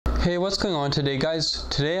Hey, what's going on today, guys?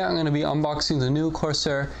 Today I'm going to be unboxing the new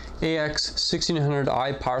Corsair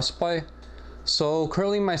AX1600i power supply. So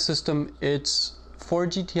currently in my system it's 4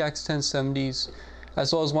 GTX 1070s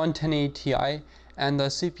as well as one 1080 Ti, and the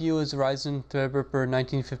CPU is Ryzen Threadripper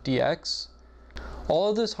 1950X.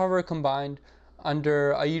 All of this hardware combined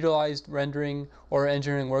under a utilized rendering or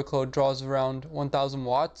engineering workload draws around 1000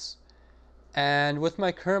 watts. And with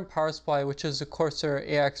my current power supply, which is the Corsair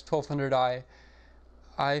AX1200i,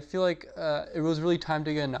 I feel like it was really time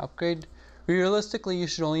to get an upgrade. Realistically, you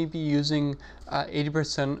should only be using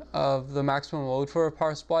 80% of the maximum load for a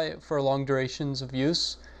power supply for long durations of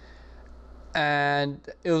use. And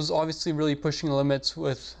it was obviously really pushing the limits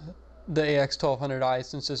with the AX1200i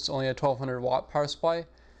since it's only a 1200 watt power supply.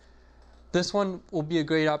 This one will be a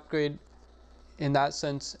great upgrade in that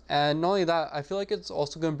sense. And not only that, I feel like it's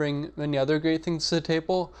also going to bring many other great things to the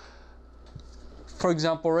table. For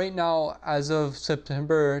example, right now, as of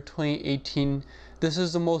September 2018, this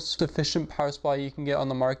is the most efficient power supply you can get on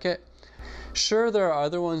the market. Sure, there are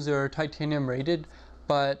other ones that are titanium rated,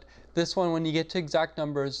 but this one, when you get to exact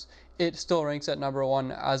numbers, it still ranks at number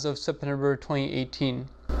 1 as of September 2018.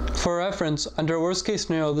 For reference, under worst case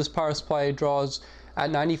scenario, this power supply draws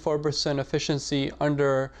at 94% efficiency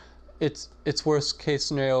under its worst case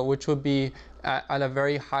scenario, which would be at a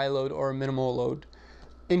very high load or minimal load.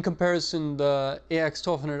 In comparison, the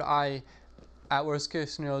AX1200i at worst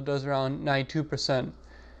case scenario does around 92%,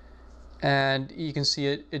 and you can see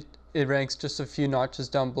it ranks just a few notches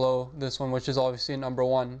down below this one, which is obviously number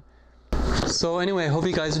 1. So anyway, hope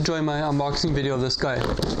you guys enjoy my unboxing video of this guy.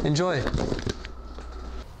 Enjoy!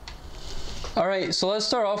 Alright, so let's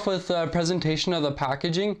start off with a presentation of the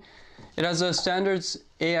packaging. It has a standard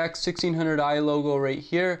AX1600i logo right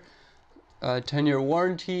here, 10-year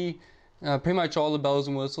warranty. Pretty much all the bells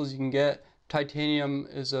and whistles you can get. Titanium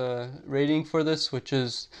is a rating for this, which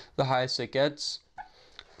is the highest it gets.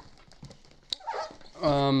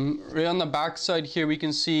 Right on the back side here we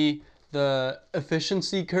can see the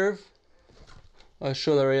efficiency curve. I'll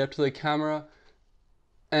show that right up to the camera.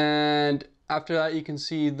 And after that you can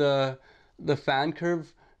see the fan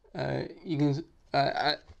curve.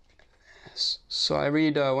 So I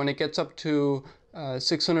read when it gets up to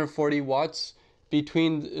 640 watts,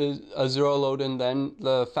 between a zero load and then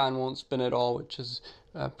the fan won't spin at all, which is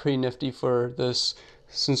pretty nifty for this,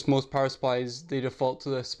 since most power supplies they default to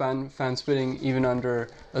the fan spinning even under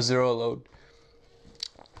a zero load.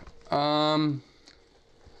 I'll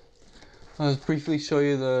briefly show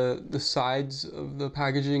you the sides of the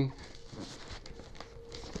packaging.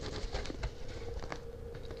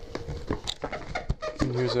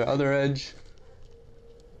 And here's the other edge.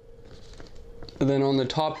 And then on the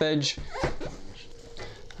top edge,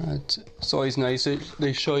 it's always nice.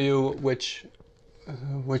 They show you which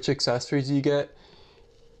accessories you get.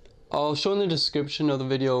 I'll show in the description of the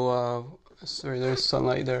video. Sorry, there's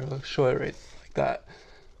sunlight there. I'll show it right like that.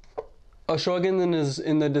 I'll show again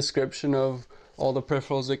in the description of all the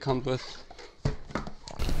peripherals it comes with.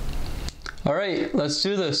 All right, let's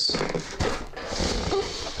do this.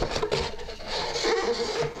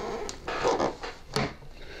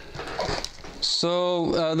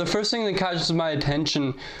 So the first thing that catches my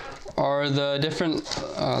attention are the different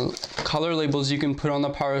color labels you can put on the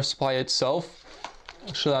power supply itself.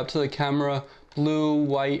 I'll show that up to the camera: blue,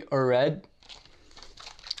 white, or red.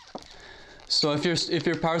 So if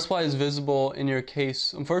your power supply is visible in your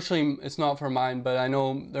case, unfortunately it's not for mine, but I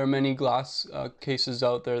know there are many glass cases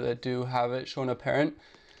out there that do have it shown apparent.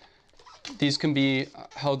 These can be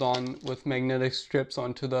held on with magnetic strips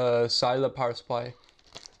onto the side of the power supply.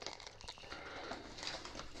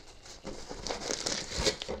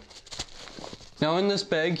 Now in this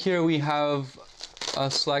bag here we have a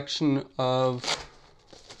selection of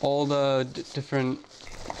all the different,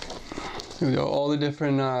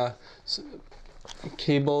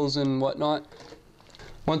 cables and whatnot.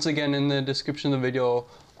 Once again, in the description of the video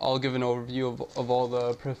I'll give an overview of all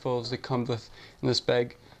the peripherals that come with in this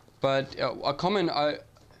bag. But a comment,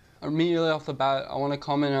 immediately off the bat, I want to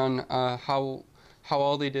comment on how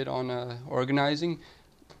well they did on organizing.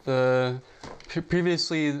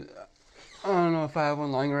 Previously, I don't know if I have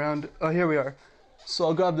one lying around. Oh, here we are. So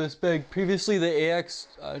I'll grab this bag. Previously the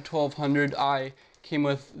AX1200i came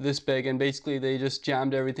with this bag, and basically they just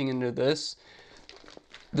jammed everything into this.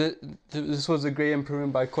 This was a great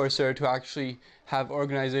improvement by Corsair to actually have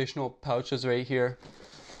organizational pouches right here.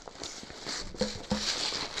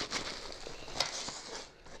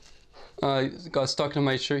 Got stuck in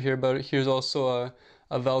my shirt here, but here's also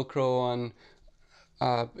a Velcro on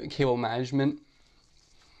cable management.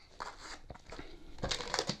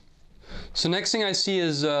 So next thing I see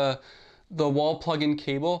is the wall plug-in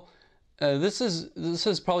cable. This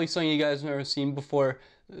is probably something you guys have never seen before.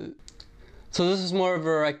 So this is more of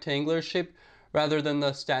a rectangular shape rather than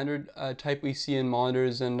the standard type we see in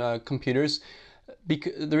monitors and computers.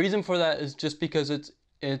 The reason for that is just because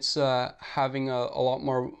it's having a lot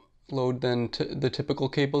more load than the typical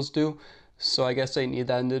cables do. So I guess I need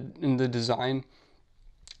that in the design.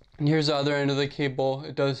 And here's the other end of the cable.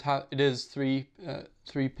 It is three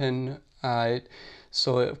pin.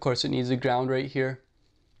 So of course it needs a ground right here.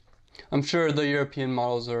 I'm sure the European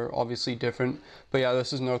models are obviously different, but yeah,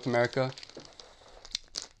 this is North America.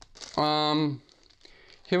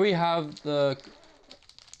 Here we have a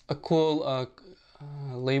cool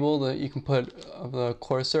label that you can put of the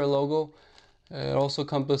Corsair logo. It also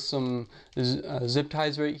comes with some zip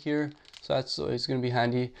ties right here, so that's always going to be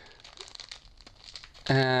handy.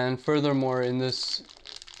 And furthermore, in this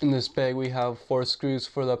bag we have 4 screws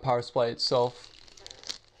for the power supply itself.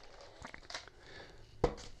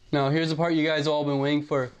 Now here's the part you guys all been waiting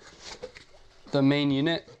for, the main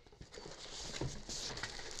unit.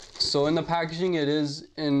 So in the packaging it is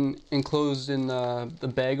enclosed in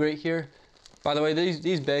the bag right here. By the way,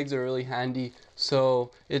 these bags are really handy,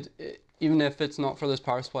 so even if it's not for this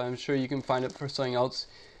power supply, I'm sure you can find it for something else.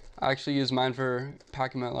 I actually use mine for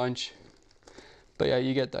packing my lunch. But yeah,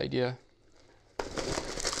 you get the idea.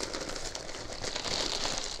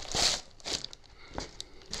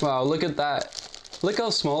 Wow, look at that. Look how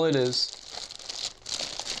small it is.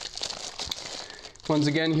 Once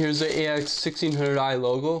again, here's the AX1600i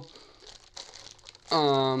logo.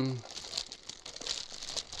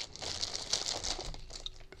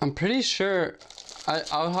 I'm pretty sure,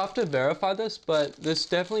 I'll have to verify this, but this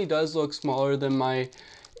definitely does look smaller than my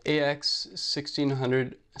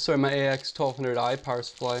AX1200i power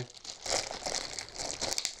supply.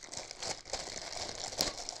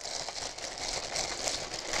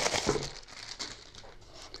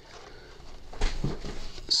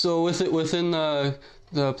 So within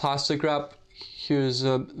the plastic wrap, here's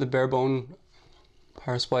the bare bone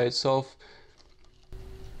power supply itself.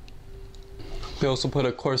 We also put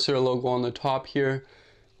a Corsair logo on the top here.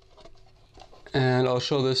 And I'll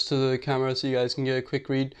show this to the camera so you guys can get a quick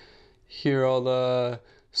read. Here are all the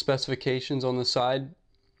specifications on the side.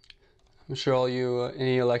 I'm sure all you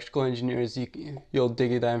any electrical engineers, you'll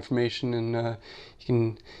dig that information, and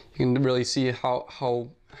you can really see how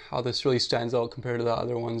this really stands out compared to the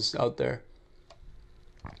other ones out there.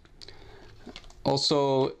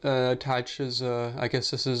 Also attached is I guess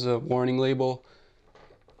this is a warning label.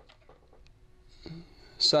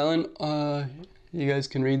 Silent. You guys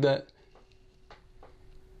can read that.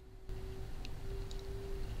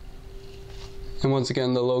 And once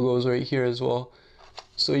again, the logo is right here as well.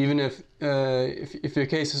 So even if your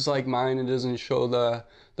case is like mine, it doesn't show the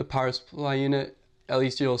power supply unit, at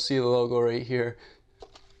least you'll see the logo right here.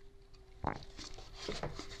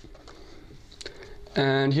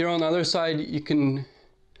 And here on the other side, you can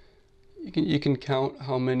count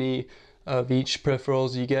how many of each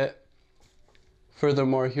peripherals you get.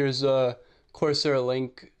 Furthermore, here's a Corsair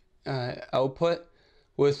Link output.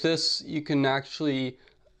 With this, you can actually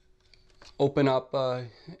open up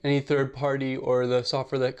any third party or the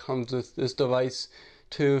software that comes with this device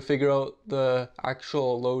to figure out the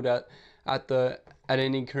actual load at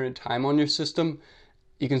any current time on your system.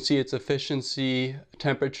 You can see its efficiency,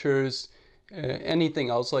 temperatures,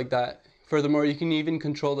 anything else like that. Furthermore, you can even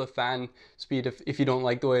control the fan speed if you don't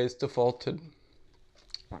like the way it's defaulted.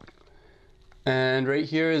 And right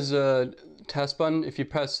here is a test button. If you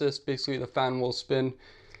press this, basically the fan will spin.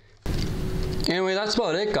 Anyway, that's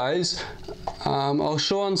about it, guys. I'll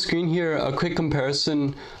show on screen here a quick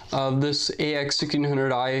comparison of this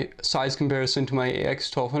AX1600i size comparison to my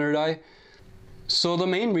AX1200i. So the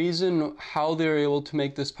main reason how they're able to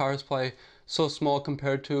make this power supply so small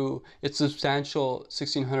compared to its substantial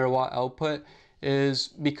 1600 watt output is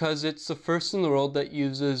because it's the first in the world that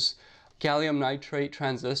uses gallium nitride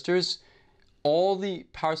transistors. All the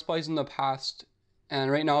power supplies in the past,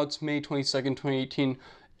 and right now it's May 22nd, 2018,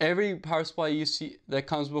 every power supply you see that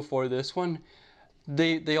comes before this one,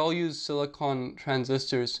 they all use silicon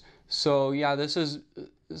transistors. So yeah, this is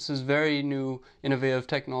very new, innovative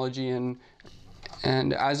technology, and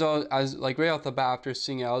as like right off the bat after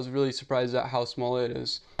seeing it, I was really surprised at how small it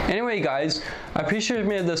is. Anyway, guys, I appreciate you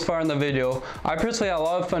made it this far in the video. I personally had a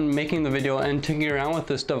lot of fun making the video and tinkering around with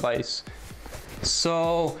this device.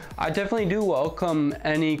 So I definitely do welcome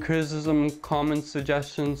any criticism, comments,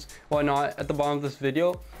 suggestions, whatnot at the bottom of this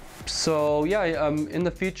video. So yeah, in the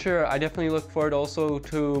future, I definitely look forward also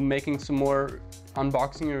to making some more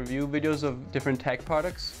unboxing and review videos of different tech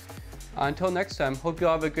products. Until next time, hope you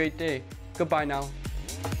all have a great day. Goodbye now.